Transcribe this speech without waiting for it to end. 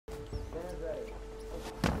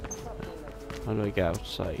How do I get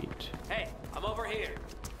outside? Hey, I'm over here.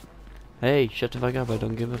 Hey, shut the fuck up, I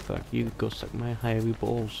don't give a fuck. You go suck my hairy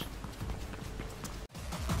balls.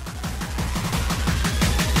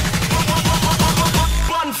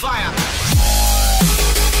 Bonfire!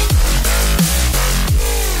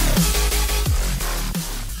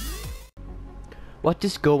 What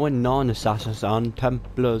is going on, Assassins and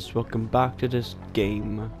Templars? Welcome back to this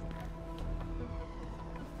game.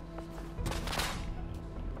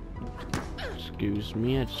 Excuse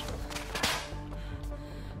me, I just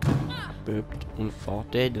burped and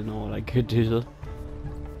farted and all I could do.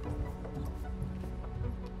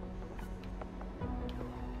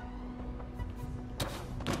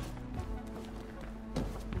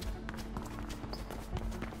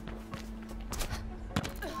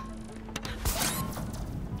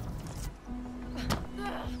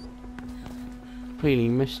 Really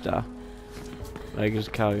missed that. I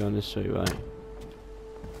just carry on this way, right?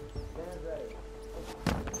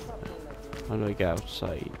 How do I get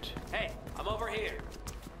outside? Hey, I'm over here.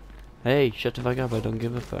 Hey, shut the fuck up, I don't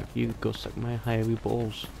give a fuck. You go suck my hairy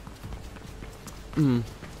balls. Hmm.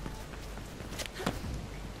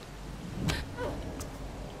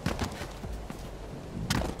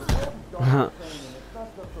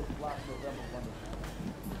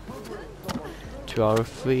 Two out of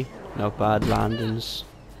three. No bad landings.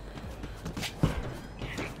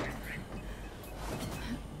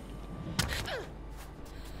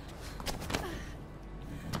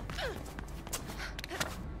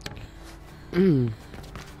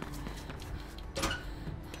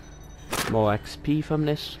 More XP from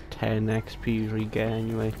this. 10 XP usually get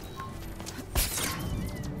anyway.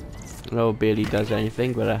 No, barely does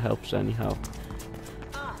anything, but it helps anyhow.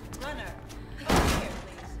 Runner. Over here,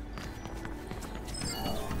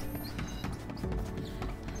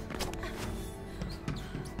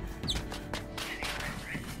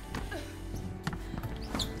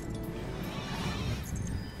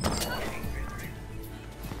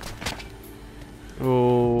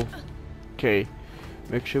 Okay,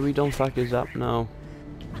 make sure we don't fuck this up now,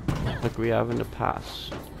 like we have in the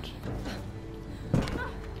past.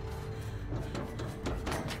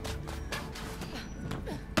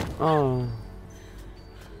 Oh,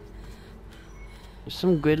 there's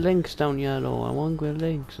some good links down here though. I want good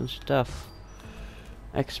links and stuff,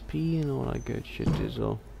 XP and all that good shit as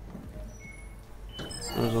well.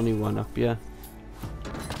 There's only one up here.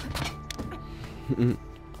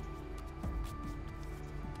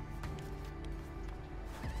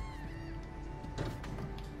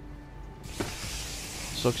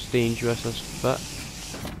 This looks dangerous as fuck.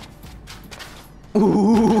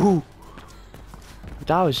 Ooh!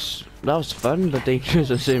 That was fun but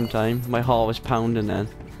dangerous at the same time. My heart was pounding then.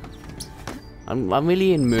 I'm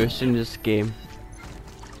really immersed in this game.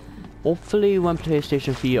 Hopefully when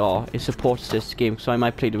PlayStation VR it supports this game, so I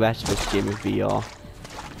might play the rest of this game in VR.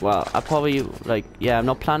 Well, I probably I'm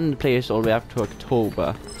not planning to play this all the way up to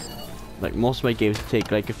October. Like most of my games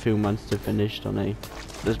take like a few months to finish, don't they?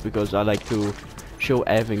 Just because I like to show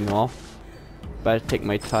everything off. Better take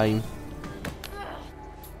my time.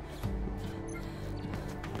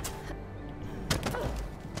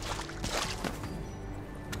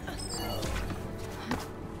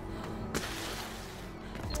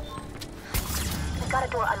 We've got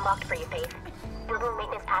a door unlocked for you, Faith. Building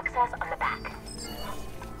maintenance access on the back.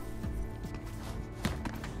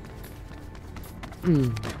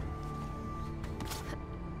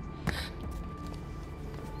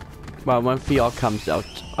 Well, when VR comes out,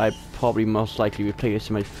 I probably most likely will play this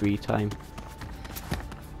in my free time.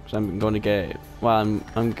 Cause I'm gonna get, well,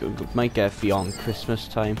 might get VR on Christmas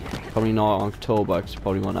time. Probably not on October, cause I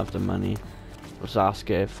probably won't have the money. Let's ask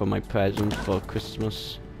it for my present for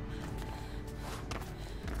Christmas.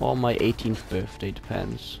 Or my 18th birthday,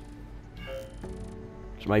 depends.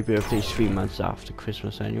 So my birthday's 3 months after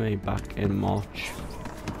Christmas anyway, back in March.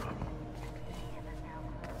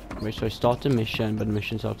 Wait, so I start a mission, but the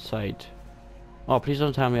mission's outside. Oh, please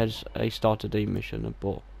don't tell me I started a mission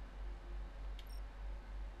abort.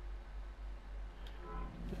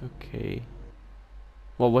 Okay.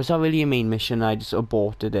 Well, was that really a main mission? I just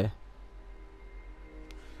aborted it.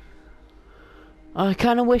 I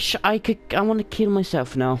kind of wish I want to kill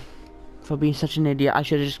myself now for being such an idiot. I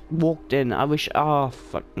should have just walked in. I wish. Oh,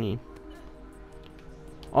 fuck me.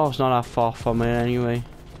 Oh, it's not that far from it anyway.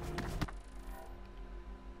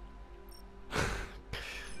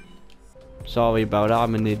 Sorry about that,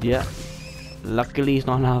 I'm an idiot. Luckily it's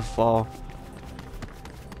not that far.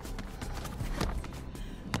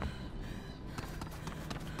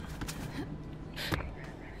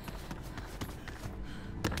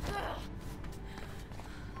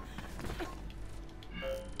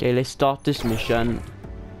 Okay, let's start this mission.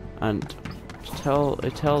 And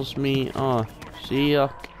it tells me, oh, see ya.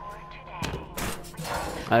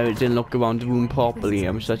 I didn't look around the room properly.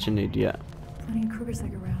 I'm such an idiot. Plenty of Kruger's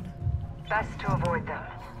around. Best to avoid them.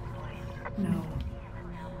 No.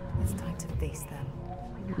 It's time to face them.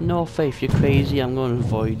 No, Faith, you're crazy. I'm going to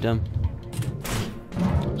avoid them.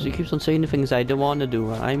 So he keeps on saying the things I don't want to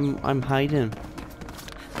do. I'm hiding.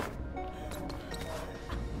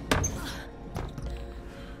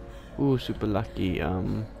 Ooh, super lucky.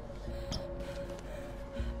 Where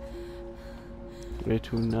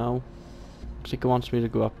to now? I think it wants me to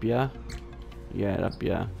go up, yeah? Yeah, up,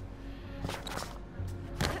 yeah.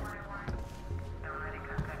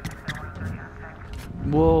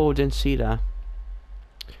 Whoa, didn't see that.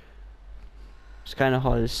 It's kind of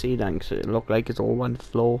hard to see that because it looked like it's all one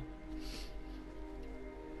floor.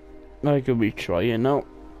 I could retry it now.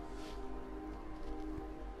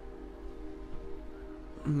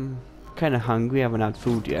 Kind of hungry, I haven't had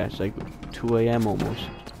food yet. It's like 2 AM almost.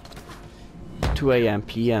 2 AM,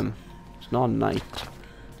 PM. It's not night.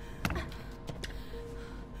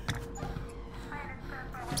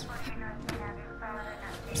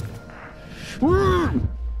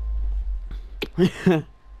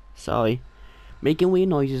 Sorry. Making weird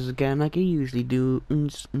noises again like I usually do.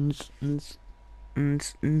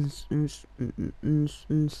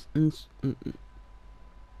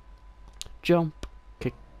 Jump,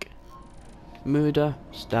 kick, murder,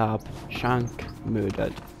 stab, shank,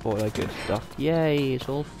 murdered. All that good stuff. Yay, it's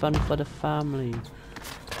all fun for the family.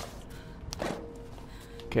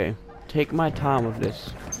 Okay, take my time with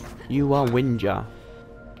this. You are Winja.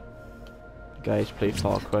 You guys play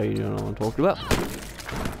Far Cry, you know what I'm talking about.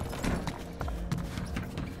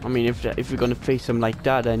 I mean, if we're gonna face them like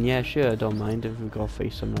that, then yeah, sure, I don't mind if we gotta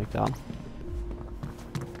face them like that.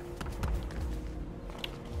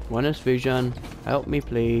 Wellness vision, help me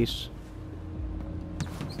please.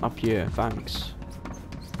 Up here, thanks.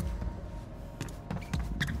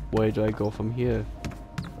 Where do I go from here?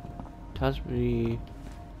 It has me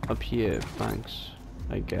up here, thanks,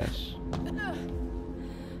 I guess.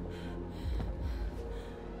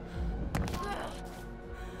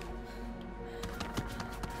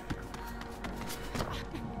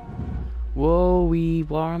 Whoa,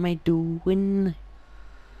 what am I doing?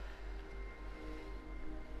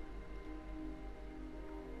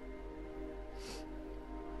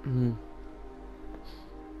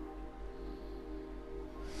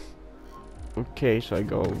 Okay, so I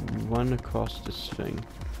go run across this thing.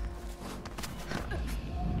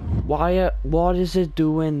 What is it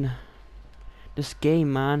doing? This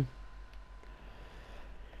game, man.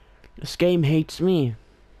 This game hates me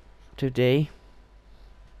today.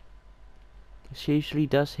 It seriously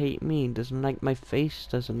does hate me. It doesn't like my face,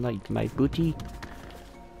 doesn't like my booty.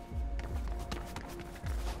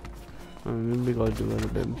 We gotta do a little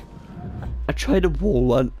bit. I tried a wall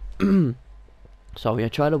one. Sorry, I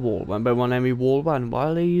tried a wall one, but when I wall one,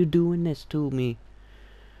 why are you doing this to me?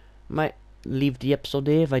 Might leave the episode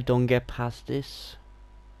there if I don't get past this.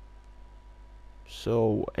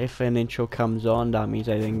 So if an intro comes on, that means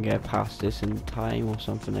I didn't get past this in time or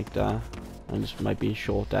something like that, and this might be a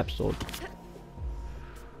short episode.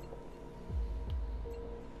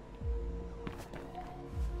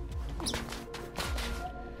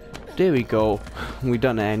 There we go. We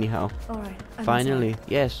done it anyhow. Alright, Finally.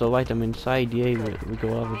 Yes, alright, I'm inside. Yeah, we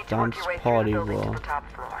go have a dance party. From there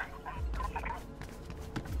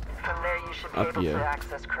you should be Up able here. to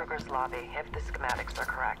access Kruger's lobby if the schematics are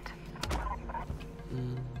correct.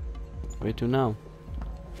 Where to now?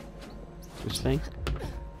 This thing?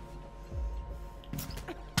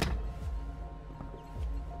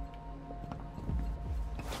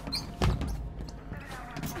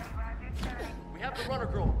 We have the runner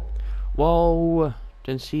girl. Whoa!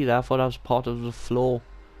 Didn't see that. I thought that was part of the floor.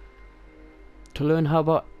 To learn how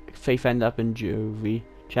about Faith end up in juvie,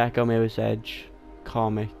 check out Mirror's Edge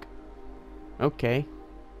comic. Okay.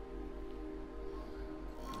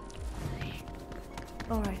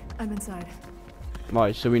 Alright, I'm inside.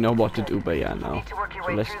 Right, so we know what to do by yeah now. Need to work your So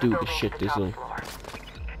way let's through do the the building shit to the top dizzle. floor.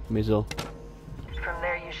 Mizzle. From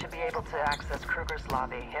there you should be able to access Kruger's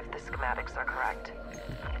lobby if the schematics are correct.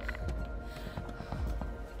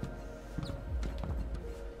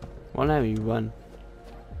 Why don't we run?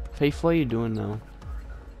 Faith, what are you doing now?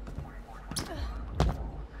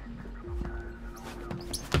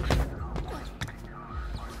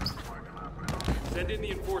 Send in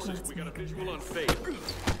the enforcers. We got a visual on Faith.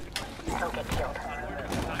 Don't get killed. And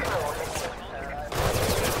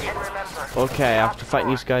remember, Okay, I have to fight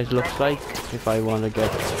these guys, looks like, if I want to get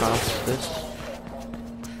past this.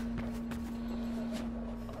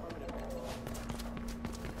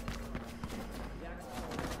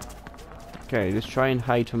 Okay, let's try and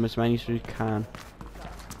hide from as many as we can.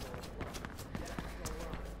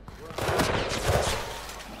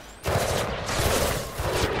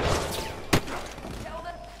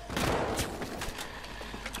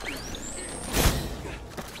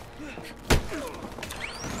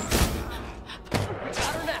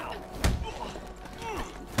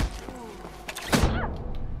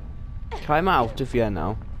 I'm out of here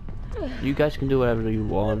now. You guys can do whatever you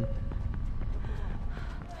want.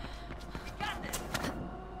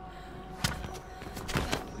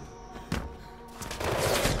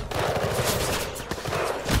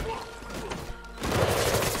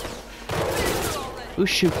 Who's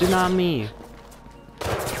shooting at me?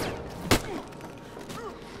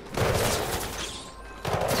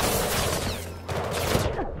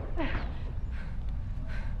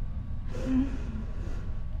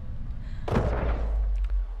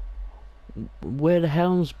 Where the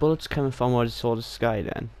hell's bullets coming from where I saw the sky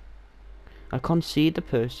then? I can't see the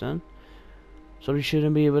person, so they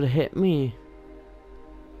shouldn't be able to hit me.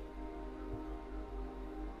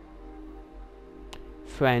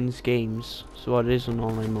 Friends games, so it is an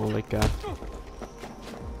online mode like that.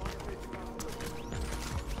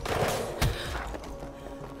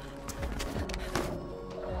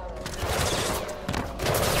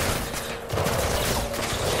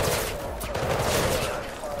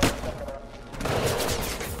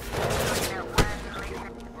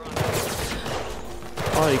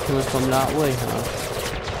 Oh, you're coming from that way, huh?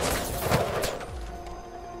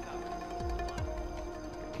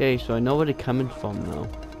 Okay, so I know where they're coming from now.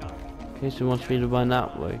 Okay, so he wants me to run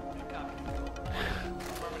that way.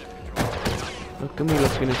 Look at me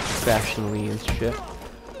looking as professionally and shit.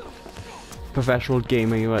 Professional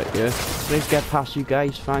gaming right here. Let's get past you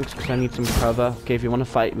guys, thanks, because I need some cover. Okay, if you want to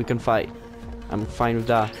fight, we can fight. I'm fine with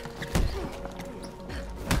that.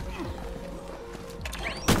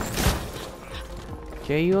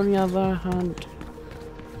 Okay, you on the other hand.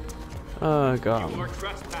 Oh god. You are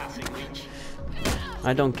trespassing, leech.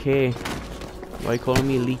 I don't care. Why are you calling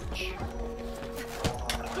me leech?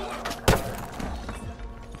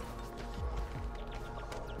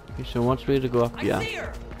 Okay, so wants me to go up here.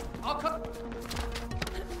 Here. I'll come.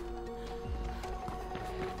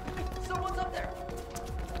 Someone's up there.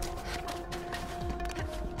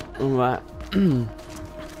 Alright.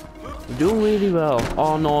 We're doing really well.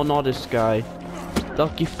 Oh no, not this guy.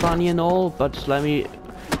 Lucky funny and all, but just let me...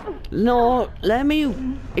 No, let me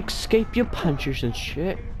escape your punches and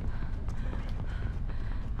shit.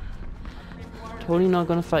 Totally not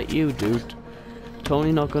gonna fight you, dude.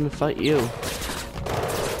 Totally not gonna fight you.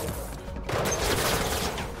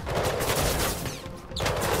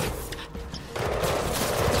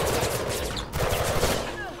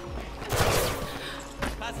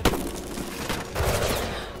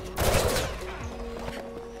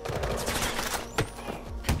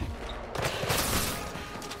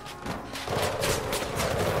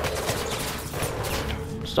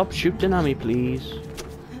 Stop shooting at me, please.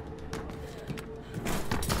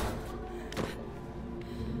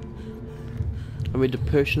 I would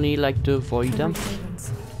personally like to avoid them.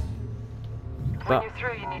 When you're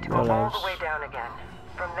through, you need to go what all else? the way down again.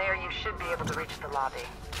 From there, you should be able to reach the lobby.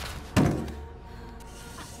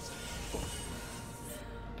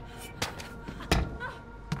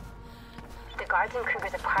 The guards in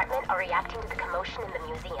Kruger's apartment are reacting to the commotion in the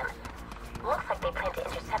museum. Looks like they plan to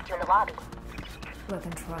intercept you in the lobby. Let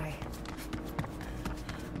them try.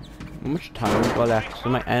 How much time we got left? So I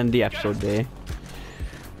might end the episode there.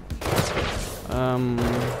 Time,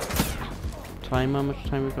 how much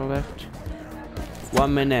time we got left?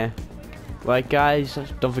 1 minute. Right guys,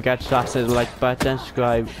 don't forget to smash the like button,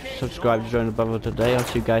 subscribe to join the bubble today. I'll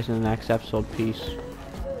see you guys in the next episode. Peace.